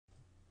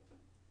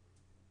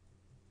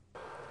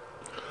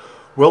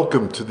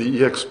Welcome to the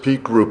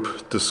EXP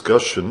Group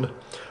discussion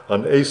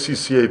on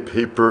ACCA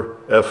Paper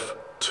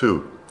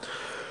F2.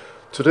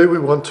 Today we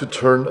want to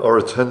turn our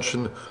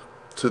attention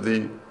to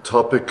the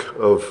topic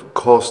of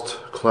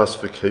cost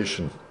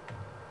classification.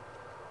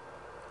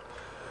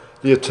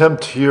 The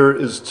attempt here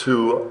is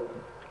to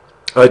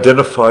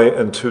identify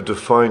and to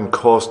define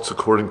costs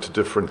according to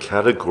different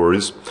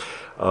categories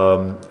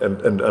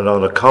and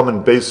on a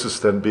common basis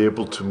then be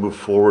able to move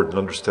forward and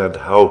understand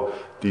how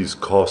these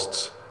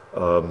costs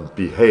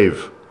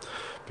behave,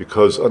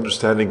 because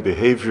understanding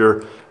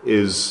behavior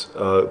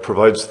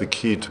provides the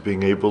key to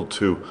being able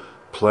to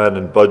plan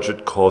and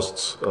budget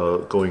costs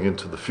going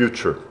into the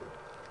future.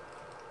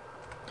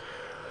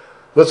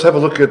 Let's have a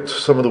look at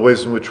some of the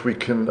ways in which we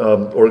can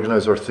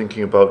organize our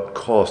thinking about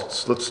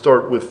costs. Let's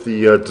start with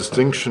the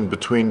distinction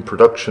between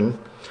production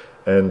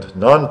and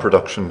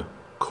non-production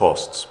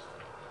costs.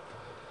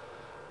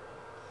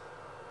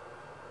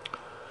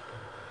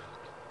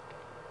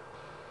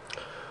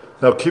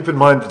 Now keep in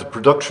mind that the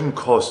production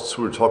costs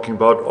we're talking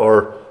about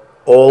are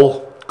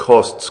all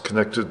costs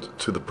connected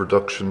to the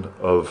production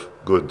of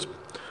goods,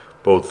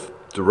 both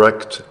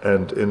direct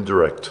and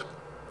indirect.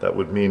 That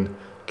would mean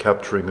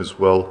capturing as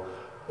well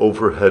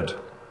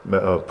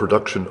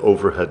production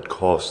overhead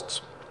costs.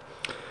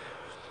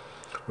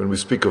 When we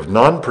speak of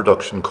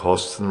non-production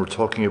costs, then we're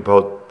talking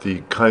about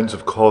the kinds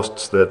of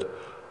costs that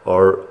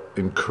are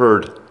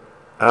incurred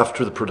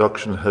after the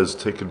production has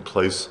taken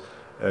place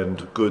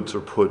and goods are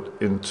put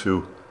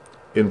into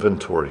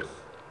inventory.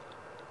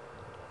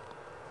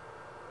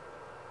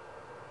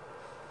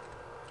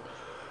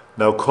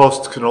 Now,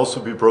 costs can also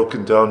be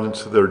broken down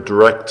into their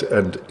direct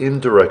and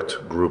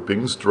indirect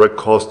groupings. Direct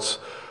costs,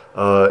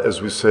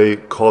 as we say,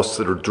 costs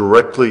that are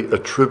directly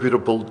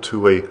attributable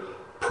to a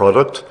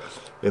product.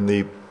 In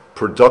the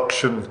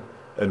production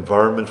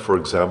environment, for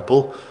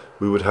example,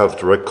 we would have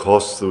direct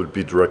costs that would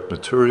be direct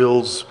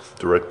materials,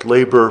 direct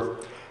labor,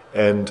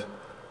 and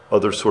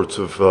other sorts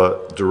of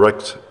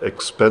direct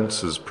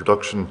expenses,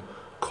 production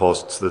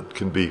costs that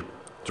can be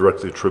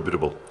directly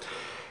attributable.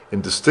 In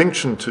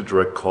distinction to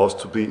direct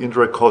costs would be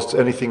indirect costs,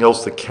 anything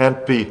else that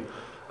can't be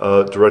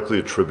directly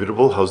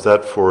attributable. How's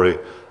that for a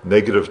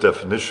negative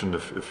definition,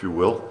 if you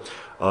will?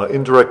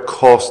 Indirect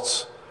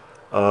costs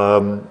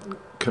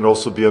can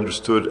also be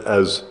understood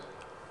as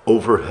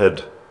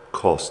overhead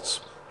costs.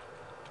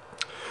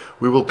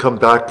 We will come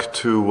back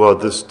to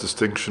this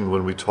distinction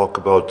when we talk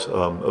about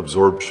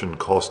absorption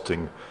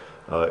costing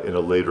in a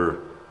later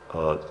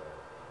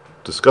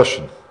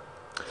discussion.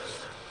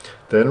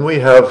 Then we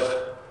have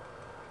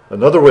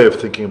another way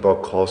of thinking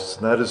about costs,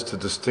 and that is to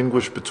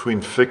distinguish between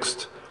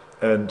fixed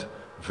and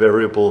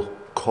variable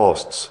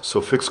costs.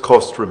 So fixed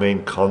costs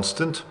remain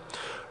constant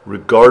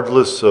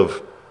regardless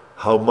of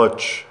how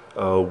much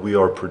we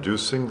are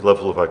producing,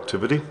 level of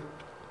activity.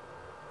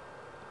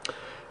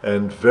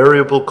 And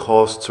variable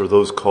costs are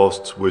those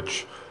costs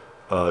which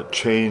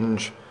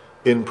change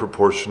in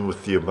proportion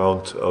with the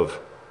amount of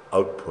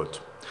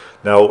output.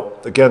 Now,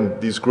 again,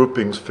 these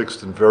groupings,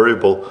 fixed and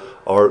variable,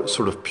 are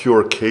sort of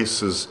pure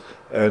cases,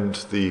 and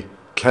the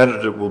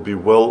candidate will be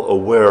well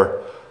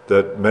aware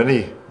that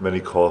many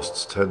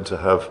costs tend to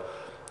have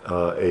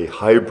a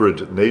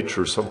hybrid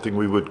nature, something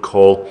we would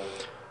call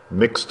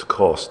mixed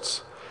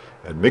costs.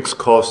 And mixed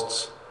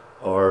costs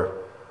are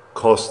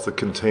costs that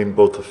contain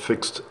both a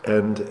fixed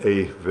and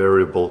a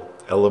variable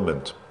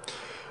element.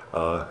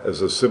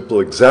 As a simple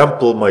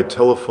example, my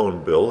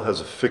telephone bill has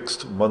a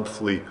fixed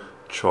monthly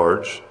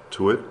charge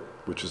to it,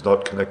 which is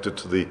not connected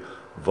to the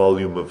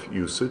volume of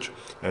usage.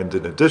 And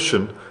in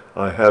addition,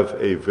 I have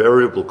a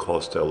variable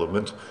cost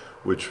element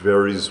which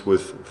varies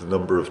with the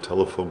number of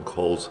telephone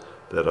calls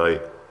that I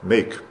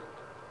make.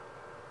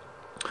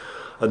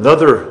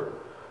 Another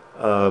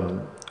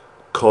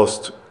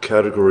cost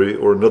category,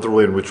 or another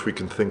way in which we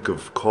can think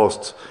of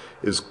costs,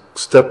 is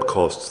step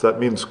costs. That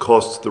means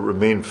costs that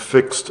remain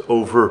fixed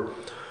over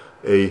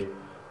a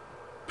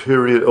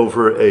period,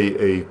 over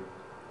a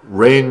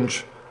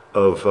range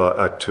of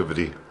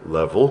activity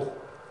level,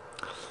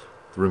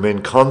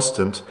 remain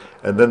constant,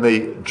 and then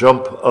they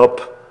jump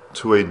up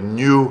to a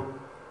new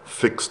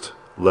fixed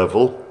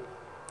level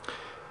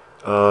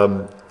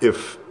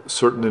if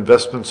certain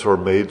investments are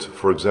made,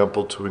 for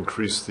example, to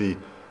increase the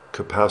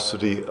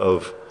capacity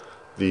of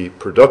the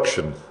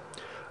production.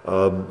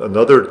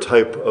 Another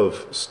type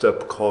of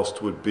step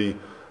cost would be,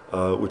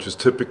 which is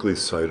typically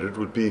cited,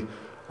 would be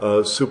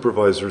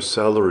supervisors'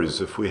 salaries.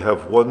 If we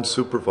have one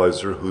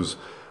supervisor who's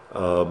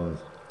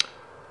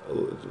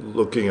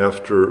looking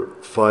after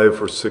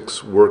 5 or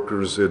 6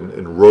 workers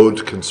in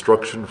road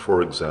construction,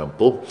 for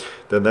example,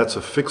 then that's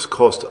a fixed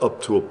cost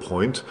up to a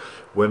point.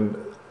 When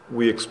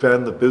we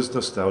expand the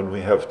business now and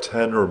we have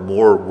 10 or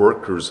more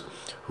workers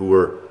who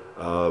are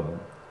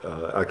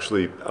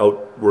actually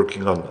out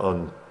working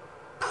on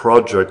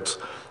projects,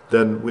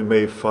 then we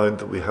may find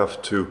that we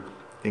have to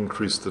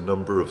increase the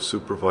number of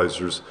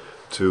supervisors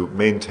to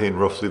maintain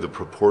roughly the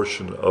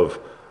proportion of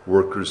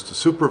workers to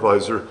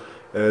supervisor,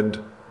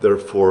 and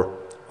therefore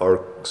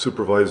our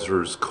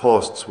supervisor's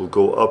costs will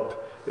go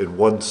up in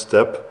one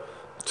step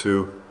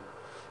to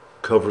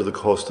cover the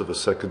cost of a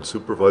second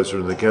supervisor,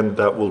 and again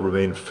that will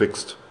remain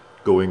fixed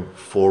going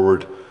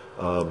forward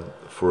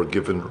for a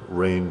given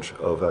range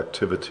of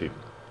activity.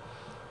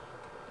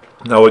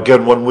 Now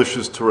again, one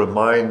wishes to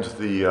remind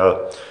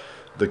the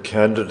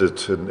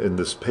candidate in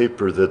this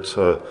paper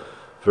that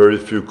very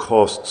few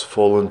costs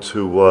fall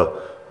into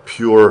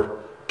pure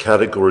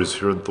categories.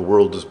 Here in the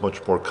world is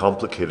much more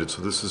complicated.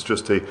 So this is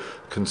just a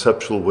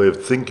conceptual way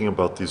of thinking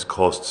about these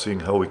costs,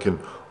 seeing how we can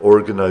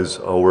organize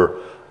our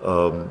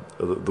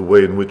the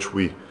way in which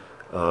we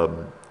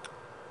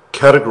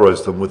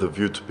categorize them with a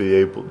view to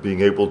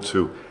being able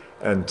to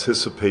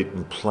anticipate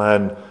and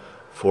plan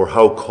for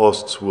how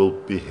costs will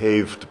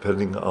behave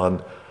depending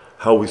on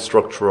how we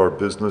structure our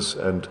business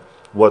and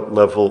what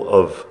level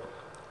of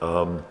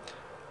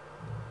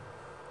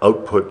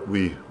output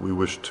we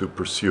wish to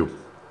pursue.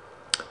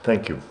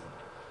 Thank you.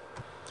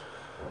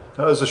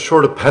 Now, as a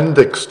short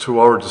appendix to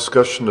our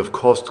discussion of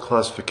cost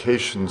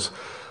classifications,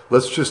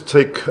 let's just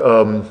take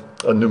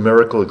a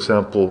numerical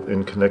example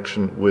in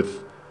connection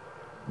with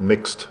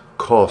mixed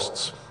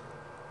costs.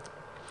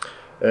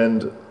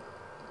 And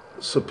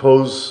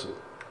suppose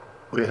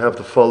we have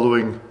the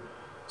following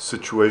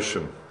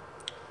situation.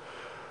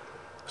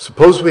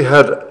 Suppose we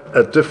had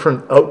at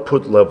different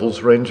output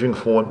levels ranging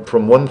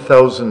from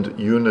 1,000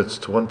 units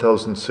to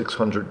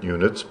 1,600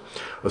 units,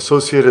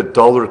 associated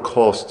dollar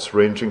costs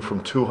ranging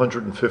from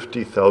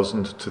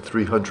 $250,000 to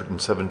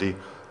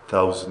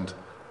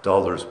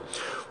 $370,000.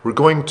 We're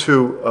going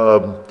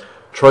to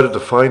try to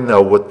define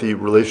now what the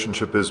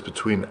relationship is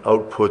between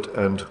output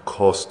and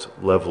cost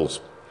levels.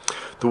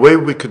 The way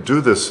we could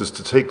do this is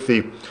to take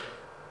the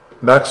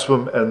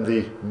maximum and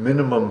the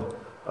minimum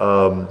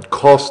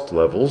cost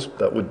levels.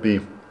 That would be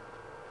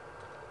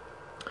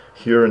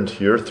here and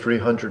here,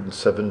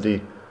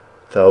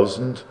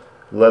 370,000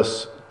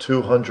 less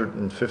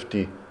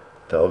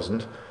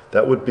 250,000.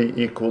 That would be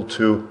equal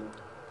to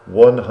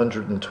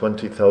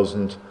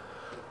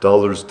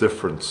 $120,000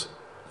 difference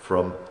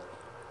from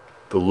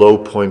the low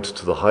point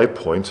to the high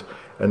point.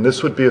 And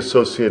this would be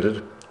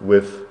associated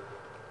with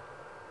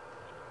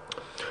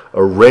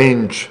a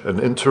range,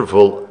 an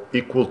interval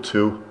equal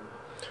to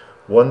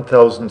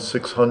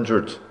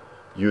 1,600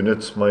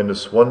 units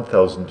minus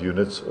 1,000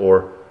 units,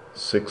 or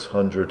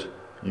 600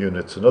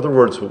 units. In other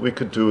words, what we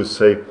could do is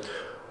say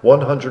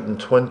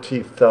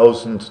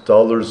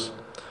 $120,000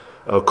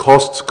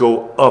 costs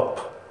go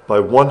up by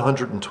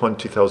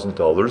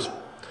 $120,000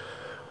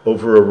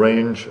 over a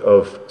range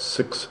of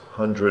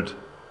 600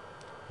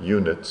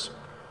 units,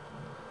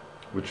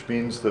 which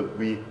means that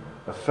we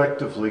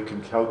effectively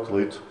can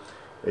calculate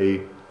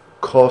a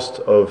cost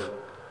of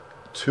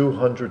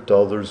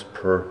 $200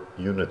 per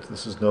unit.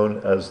 This is known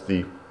as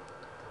the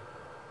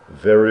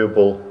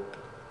variable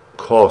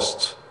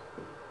cost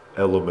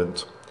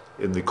element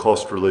in the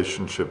cost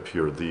relationship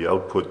here, the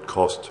output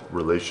cost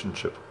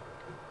relationship.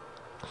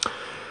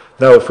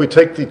 Now, if we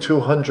take the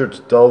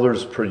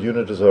 $200 per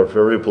unit as our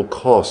variable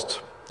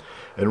cost,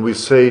 and we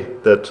say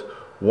that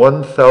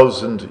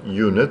 1,000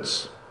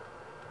 units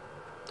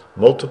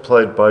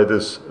multiplied by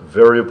this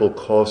variable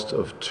cost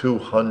of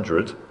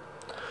 200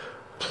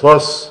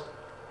 plus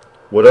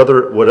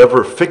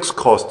whatever fixed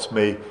costs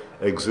may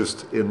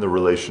exist in the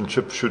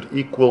relationship should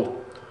equal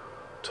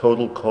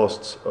total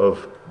costs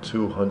of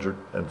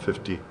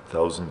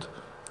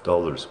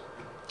 $250,000.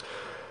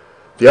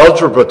 The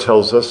algebra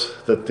tells us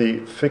that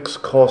the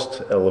fixed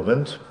cost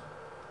element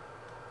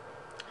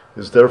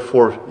is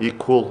therefore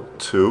equal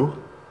to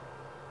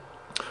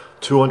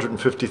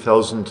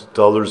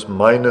 $250,000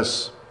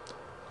 minus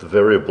the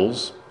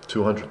variables,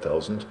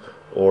 200,000,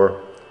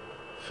 or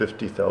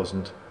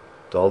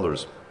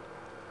 $50,000.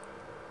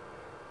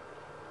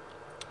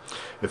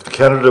 If the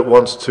candidate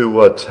wants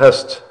to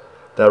test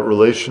that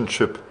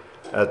relationship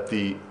at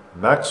the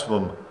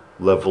maximum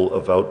level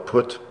of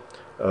output,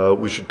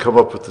 we should come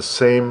up with the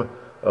same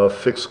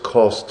fixed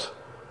cost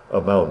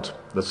amount.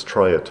 Let's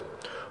try it.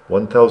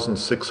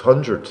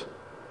 1,600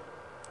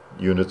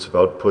 units of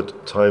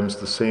output times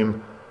the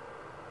same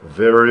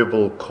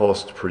variable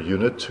cost per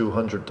unit,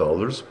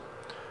 $200,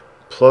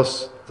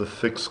 plus the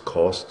fixed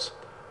costs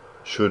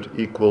should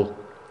equal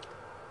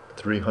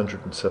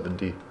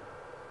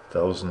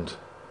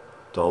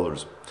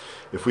 $370,000.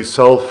 If we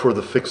solve for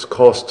the fixed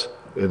cost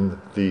in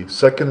the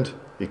second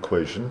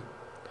equation,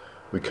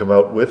 we come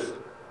out with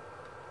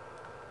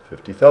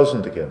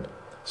 50,000 again.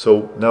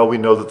 So now we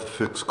know that the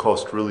fixed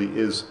cost really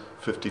is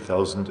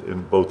 50,000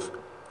 in both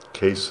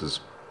cases.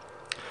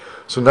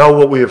 So now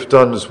what we have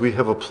done is we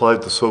have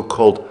applied the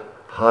so-called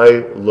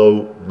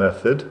high-low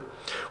method.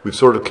 We've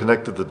sort of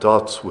connected the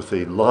dots with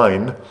a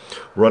line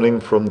running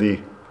from the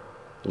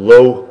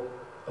low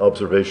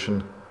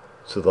observation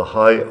to the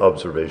high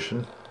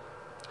observation,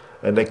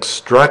 and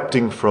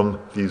extracting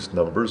from these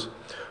numbers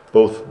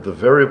both the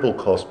variable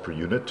cost per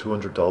unit,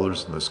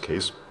 $200 in this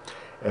case,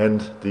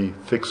 and the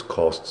fixed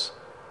costs,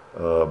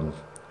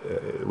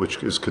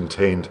 which is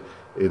contained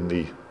in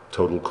the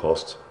total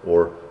costs,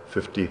 or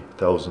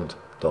 $50,000.